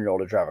expects a 1-year-old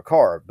to drive a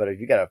car, but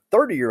if you got a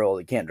 30-year-old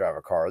that can't drive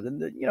a car, then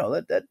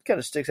that kind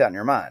of sticks out in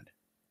your mind.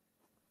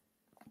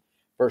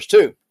 Verse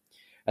 2.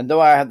 And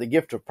though I have the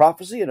gift of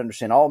prophecy and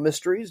understand all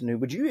mysteries,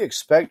 and would you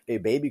expect a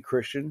baby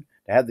Christian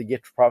to have the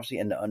gift of prophecy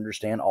and to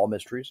understand all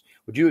mysteries?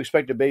 Would you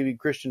expect a baby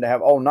Christian to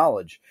have all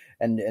knowledge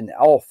and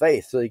all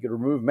faith so he could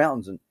remove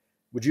mountains? And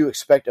would you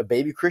expect a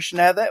baby Christian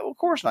to have that? Well, of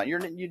course not.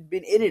 You'd be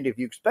an idiot if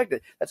you expect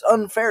it. That's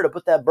unfair to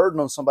put that burden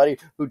on somebody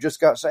who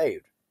just got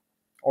saved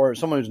or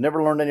someone who's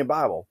never learned any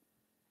Bible.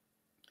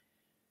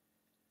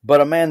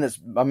 But a man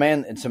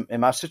in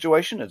my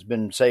situation that's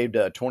been saved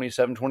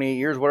 27, 28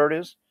 years, whatever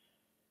it is,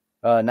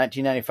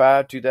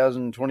 1995,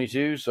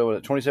 2022, so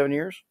 27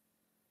 years.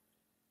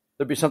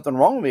 There'd be something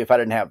wrong with me if I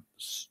didn't have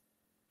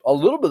a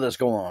little bit of this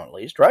going on at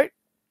least, right?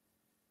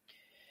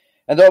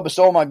 And though I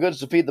bestow my goods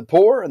to feed the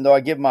poor, and though I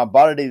give my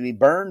body to be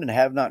burned and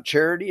have not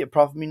charity, it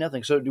profit me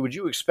nothing. So would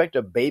you expect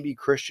a baby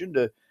Christian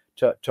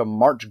to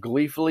march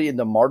gleefully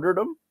into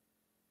martyrdom?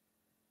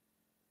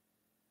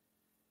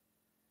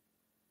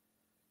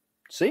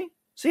 See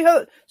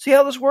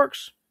how this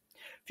works?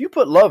 If you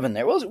put love in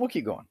there, we'll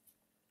keep going.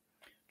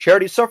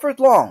 Charity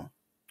suffereth long.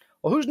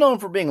 Well, who's known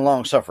for being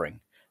long-suffering?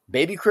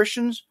 Baby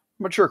Christians,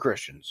 mature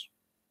Christians.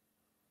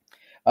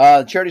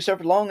 Charity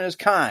suffereth long and is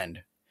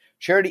kind.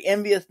 Charity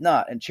envieth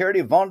not, and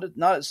charity vaunteth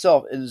not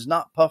itself, and is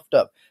not puffed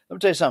up. Let me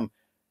tell you something.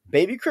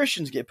 Baby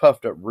Christians get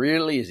puffed up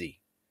real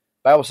easy.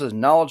 The Bible says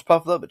knowledge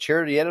puffeth up, but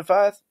charity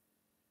edifieth. I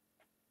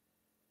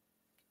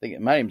think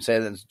it might even say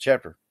that in the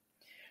chapter.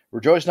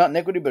 Rejoice not in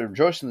iniquity, but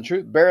rejoice in the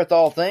truth. Beareth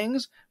all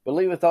things,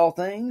 believeth all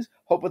things,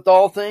 hopeth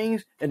all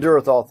things,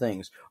 endureth all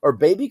things. Are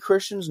baby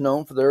Christians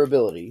known for their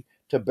ability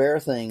to bear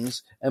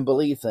things and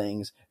believe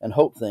things and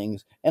hope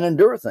things and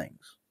endure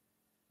things?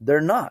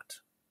 They're not.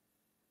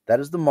 That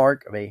is the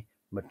mark of a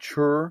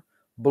mature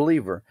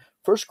believer.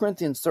 1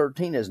 Corinthians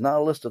 13 is not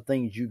a list of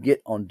things you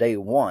get on day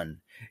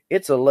one.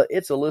 It's a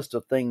list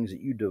of things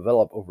that you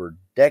develop over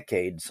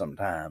decades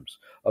sometimes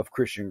of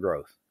Christian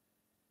growth.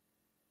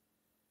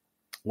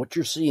 What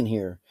you're seeing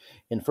here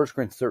in 1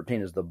 Corinthians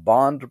 13 is the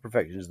bond of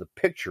perfection, is the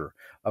picture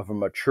of a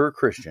mature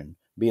Christian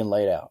being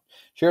laid out.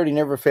 Charity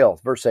never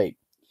fails. Verse 8.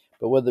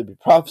 But whether it be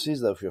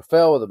prophecies, they shall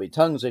fail. Whether it be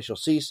tongues, they shall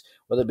cease.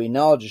 Whether it be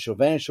knowledge, it shall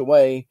vanish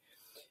away.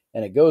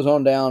 And it goes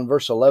on down,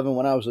 verse 11,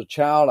 when I was a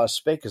child, I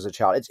spake as a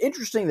child. It's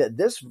interesting that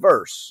this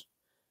verse,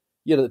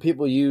 that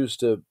people use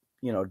to,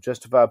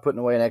 justify putting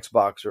away an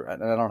Xbox,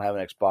 and I don't have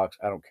an Xbox,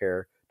 I don't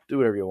care. Do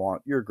whatever you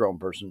want. You're a grown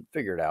person.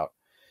 Figure it out.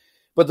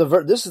 But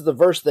this is the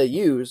verse they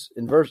use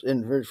in 1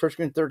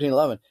 Corinthians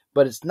 13:11.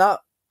 But it's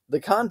not, the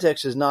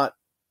context is not,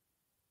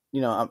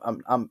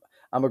 I'm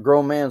a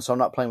grown man, so I'm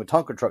not playing with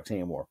Tonka trucks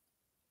anymore.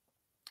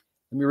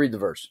 Let me read the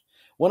verse.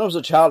 When I was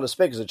a child, I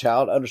spake as a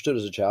child, understood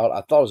as a child,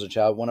 I thought as a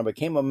child. When I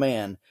became a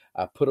man,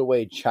 I put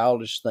away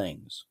childish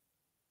things.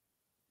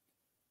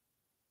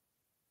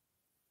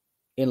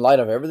 In light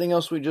of everything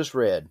else we just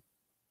read,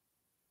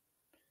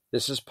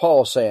 this is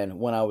Paul saying,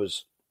 when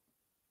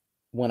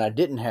I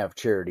didn't have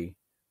charity,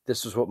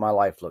 this is what my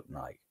life looked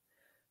like.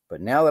 But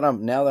now that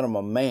I'm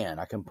a man,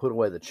 I can put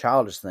away the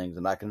childish things,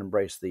 and I can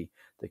embrace the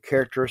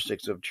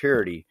characteristics of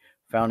charity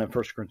found in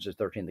 1 Corinthians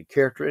 13, the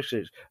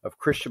characteristics of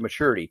Christian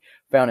maturity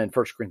found in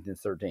 1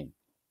 Corinthians 13.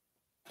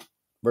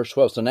 Verse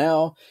 12, so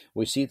now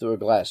we see through a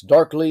glass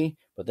darkly,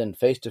 but then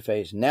face to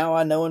face. Now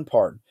I know in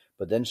part,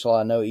 but then shall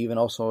I know even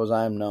also as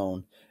I am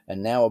known.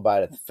 And now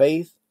abideth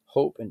faith,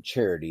 hope, and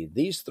charity,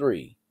 these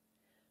three.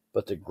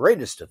 But the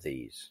greatest of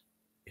these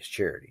is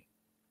charity.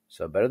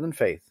 So better than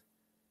faith,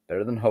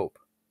 better than hope,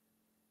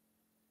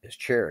 is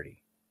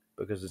charity,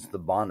 because it's the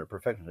bond of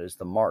perfection. It's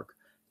the mark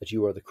that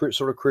you are the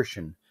sort of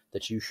Christian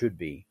that you should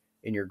be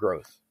in your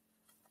growth.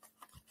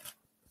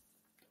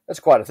 That's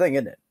quite a thing,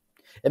 isn't it?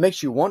 It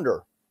makes you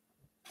wonder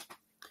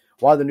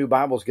why the new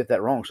Bibles get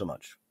that wrong so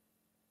much.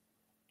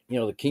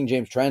 The King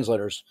James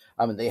translators,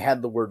 they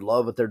had the word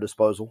love at their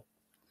disposal.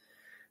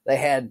 They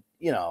had,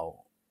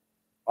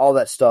 all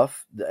that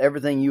stuff,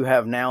 everything you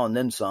have now and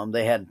then some,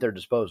 they had at their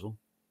disposal.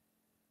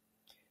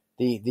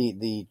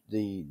 The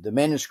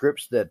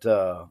manuscripts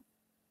that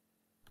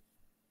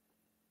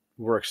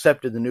were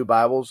accepted in the new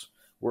Bibles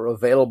were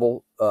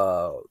available,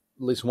 at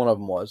least one of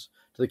them was,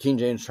 to the King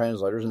James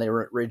translators, and they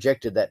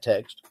rejected that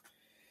text.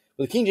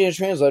 But the King James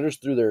translators,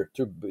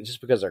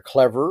 just because they're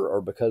clever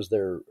or because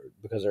they're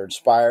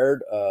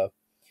inspired,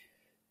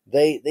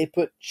 they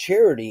put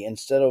charity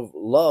instead of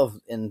love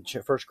in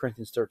 1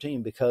 Corinthians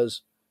 13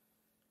 because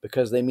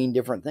they mean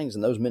different things,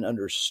 and those men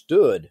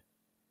understood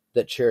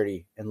that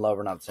charity and love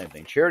are not the same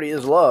thing. Charity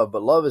is love,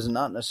 but love is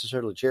not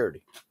necessarily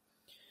charity.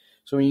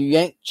 So when you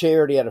yank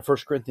charity out of 1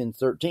 Corinthians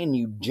 13,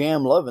 you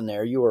jam love in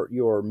there, you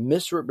are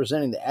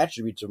misrepresenting the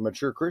attributes of a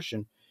mature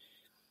Christian,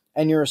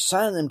 and you're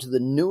assigning them to the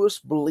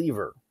newest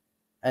believer.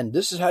 And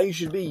this is how you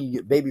should be,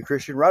 baby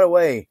Christian, right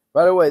away.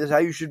 This is how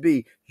you should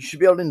be. You should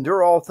be able to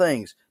endure all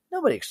things.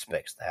 Nobody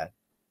expects that.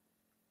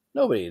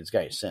 Nobody has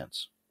got any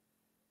sense.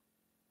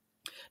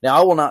 Now,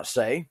 I will not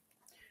say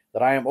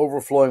that I am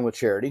overflowing with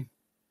charity,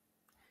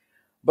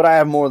 but I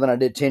have more than I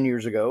did 10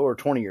 years ago or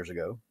 20 years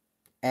ago.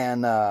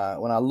 And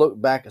when I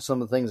look back at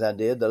some of the things I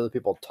did that other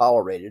people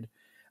tolerated,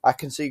 I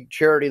can see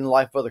charity in the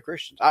life of other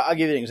Christians. I'll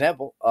give you an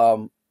example.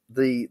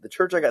 The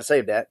church I got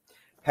saved at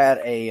had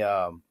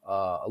a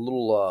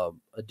little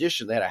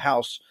addition. They had a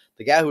house.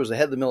 The guy who was the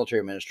head of the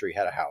military ministry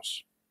had a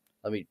house.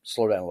 Let me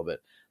slow down a little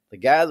bit. The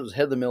guy that was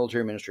head of the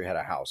military ministry had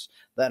a house.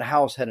 That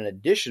house had an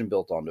addition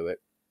built onto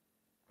it.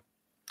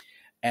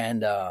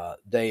 And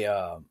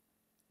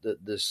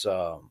this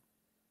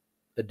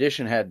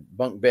addition had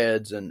bunk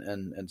beds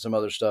and some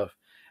other stuff.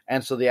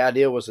 And so the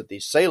idea was that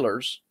these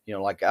sailors,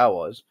 like I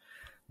was,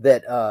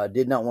 that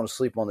did not want to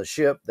sleep on the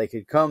ship, they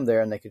could come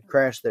there and they could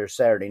crash there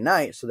Saturday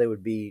night, so they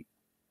would be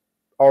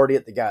already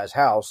at the guy's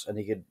house, and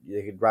they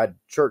could ride to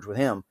church with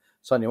him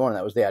Sunday morning.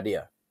 That was the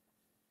idea.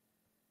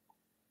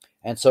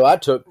 And so I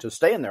took to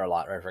staying there a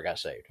lot right after I got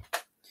saved.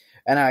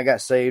 And I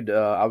got saved.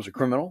 I was a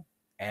criminal,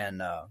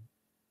 and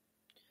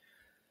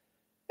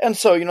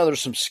so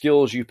there's some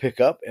skills you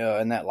pick up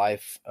in that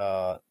life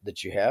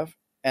that you have.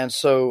 And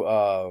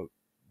so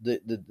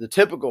the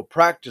typical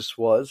practice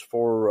was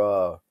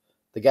for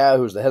the guy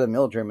who was the head of the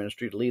military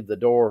ministry to leave the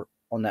door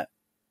on that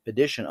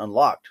addition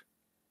unlocked.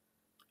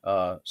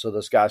 So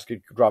those guys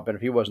could drop in.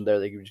 If he wasn't there,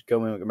 they could just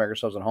go in and make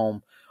ourselves at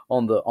home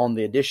on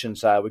the addition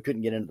side. We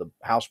couldn't get into the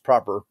house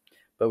proper,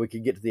 but we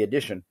could get to the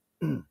addition.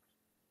 So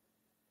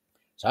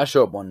I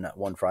show up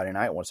one Friday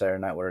night, one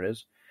Saturday night, where it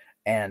is,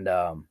 and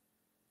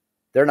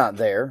they're not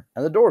there,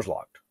 and the door's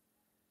locked.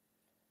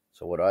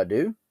 So what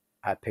do?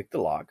 I pick the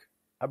lock,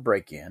 I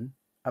break in,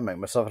 I make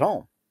myself at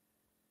home.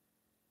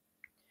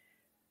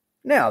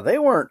 Now, they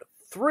weren't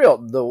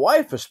thrilled. The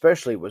wife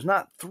especially was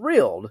not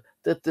thrilled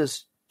that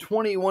this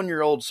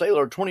 21-year-old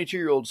sailor,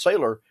 22-year-old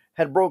sailor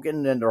had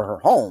broken into her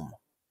home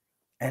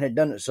and had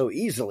done it so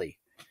easily.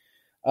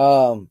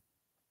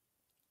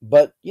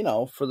 But,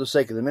 for the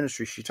sake of the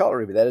ministry, she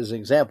tolerated me. That is an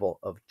example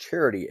of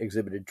charity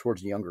exhibited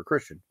towards a younger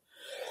Christian.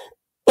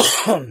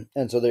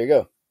 And so there you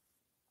go.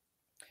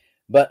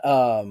 But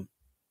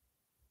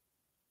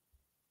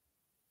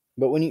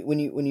when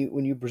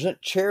you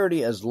present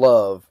charity as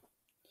love,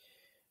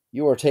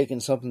 you are taking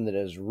something that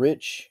is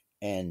rich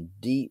and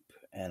deep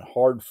and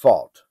hard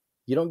fought.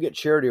 You don't get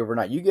charity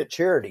overnight. You get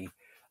charity.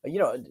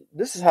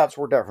 This is how it's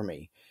worked out for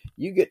me.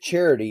 You get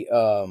charity.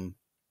 Well,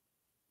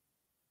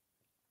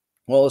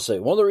 let's say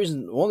one of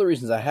the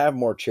reasons I have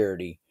more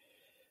charity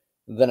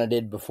than I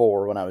did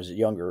before when I was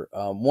younger.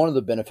 One of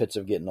the benefits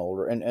of getting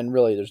older, and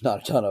really there's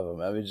not a ton of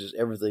them. I mean, just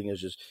everything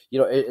is just,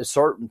 at a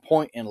certain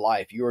point in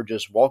life, you are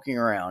just walking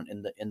around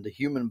in the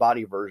human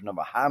body version of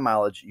a high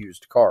mileage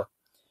used car.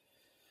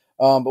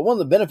 But one of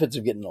the benefits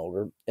of getting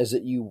older is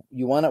that you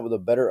wind up with a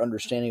better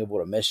understanding of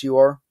what a mess you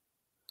are,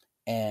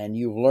 and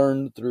you've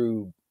learned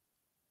through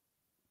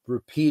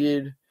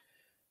repeated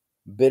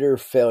bitter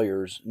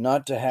failures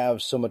not to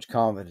have so much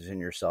confidence in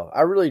yourself.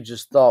 I really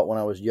just thought when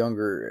I was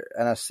younger,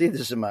 and I see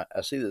this in my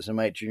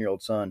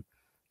 18-year-old son,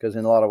 because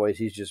in a lot of ways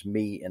he's just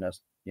me in a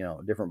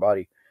different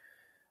body.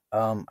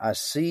 I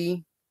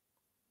see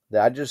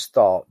that I just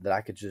thought that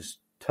I could just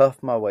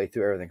tough my way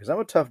through everything, because I'm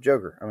a tough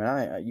joker. I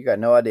mean, you got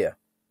no idea.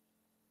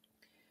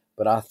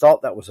 But I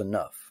thought that was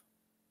enough.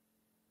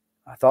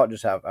 I thought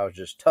I was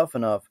just tough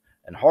enough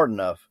and hard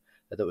enough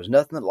that there was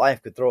nothing that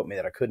life could throw at me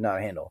that I could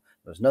not handle.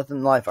 There was nothing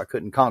in life I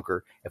couldn't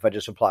conquer if I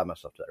just applied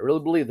myself to it. I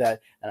really believe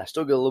that, and I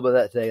still get a little bit of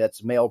that today.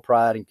 That's male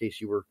pride, in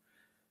case you were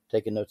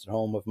taking notes at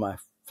home of my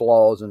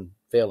flaws and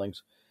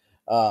failings.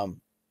 But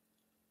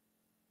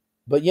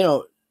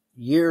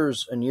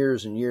years and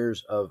years and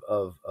years of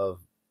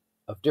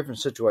different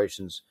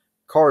situations,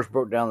 cars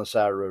broke down the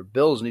side of the road,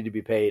 bills need to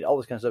be paid, all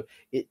this kind of stuff.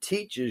 It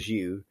teaches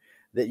you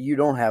that you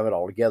don't have it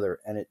all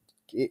together, and it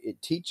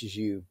teaches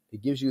you,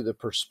 it gives you the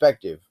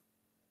perspective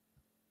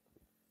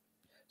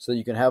so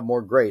you can have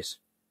more grace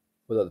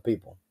with other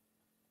people.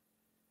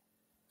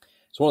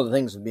 It's one of the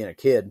things of being a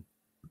kid,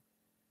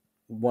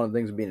 one of the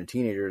things of being a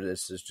teenager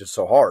that's just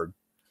so hard,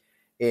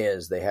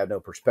 is they have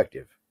no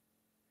perspective.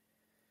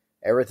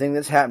 Everything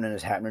that's happening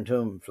is happening to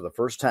them for the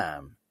first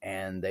time,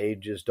 and they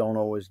just don't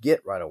always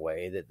get right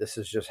away that this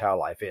is just how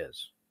life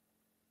is.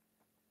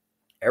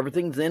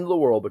 Everything's the end of the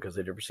world because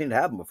they've never seen it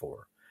happen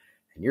before.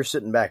 And you're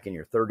sitting back in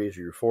your 30s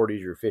or your 40s or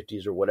your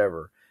 50s or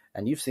whatever,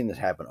 and you've seen this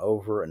happen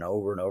over and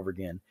over and over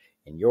again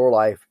in your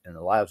life and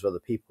the lives of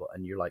other people,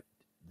 and you're like,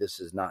 this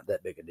is not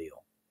that big a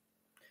deal.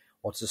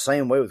 Well, it's the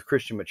same way with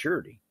Christian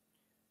maturity.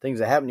 Things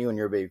that happen to you when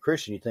you're a baby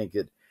Christian, you think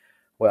that,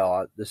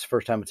 well, this is the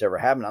first time it's ever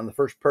happened. I'm the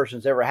first person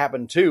it's ever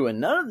happened to, and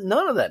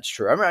none of that's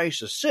true. I remember I used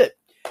to sit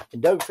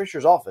in Doug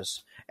Fisher's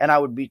office, and I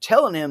would be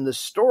telling him this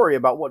story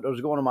about what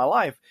was going on in my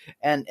life,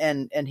 and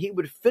he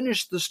would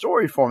finish the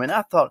story for me, and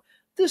I thought,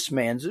 this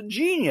man's a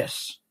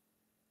genius.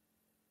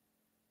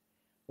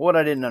 What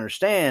I didn't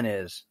understand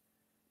is,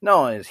 not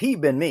only has he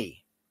been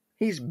me,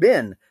 he's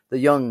been the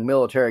young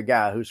military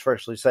guy who's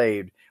freshly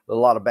saved with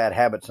a lot of bad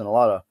habits and a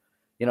lot of,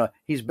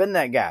 he's been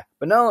that guy.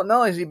 But not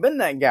only has he been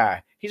that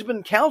guy, he's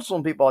been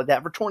counseling people like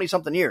that for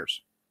 20-something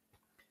years.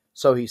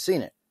 So he's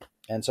seen it.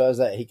 And so as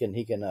that, he can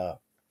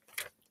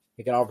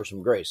offer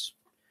some grace.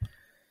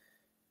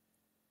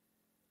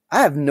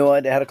 I have no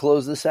idea how to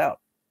close this out.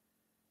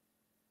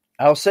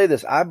 I'll say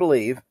this. I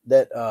believe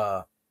that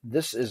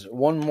this is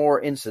one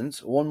more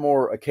instance, one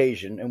more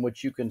occasion in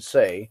which you can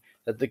say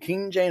that the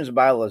King James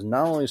Bible is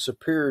not only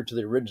superior to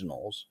the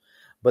originals,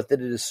 but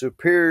that it is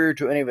superior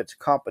to any of its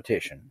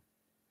competition.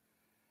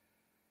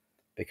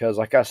 Because,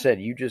 like I said,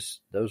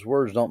 those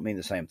words don't mean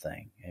the same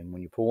thing. And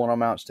when you pull one of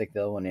them out and stick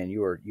the other one in,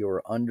 you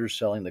are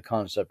underselling the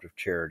concept of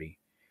charity.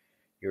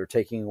 You're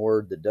taking a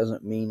word that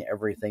doesn't mean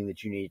everything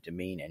that you need it to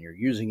mean, and you're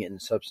using it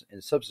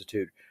in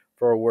substitute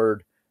for a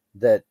word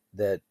that's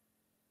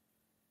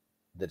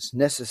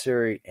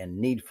necessary and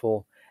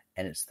needful,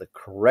 and it's the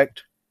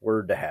correct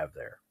word to have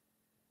there.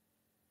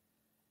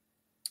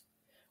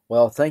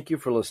 Well, thank you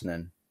for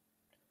listening.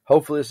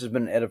 Hopefully this has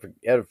been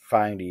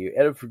edifying to you.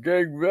 Yeah,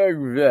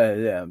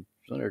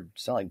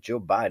 sound like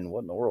Joe Biden. What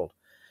in the world?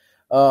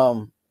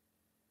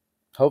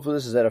 Hopefully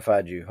this has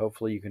edified you.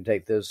 Hopefully you can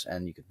take this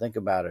and you can think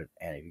about it.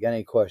 And if you got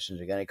any questions,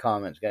 you got any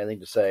comments, got anything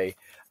to say,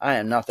 I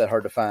am not that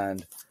hard to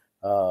find.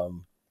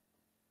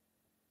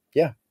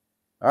 Yeah.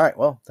 All right.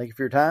 Well, thank you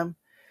for your time.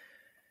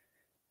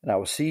 And I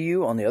will see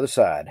you on the other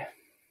side.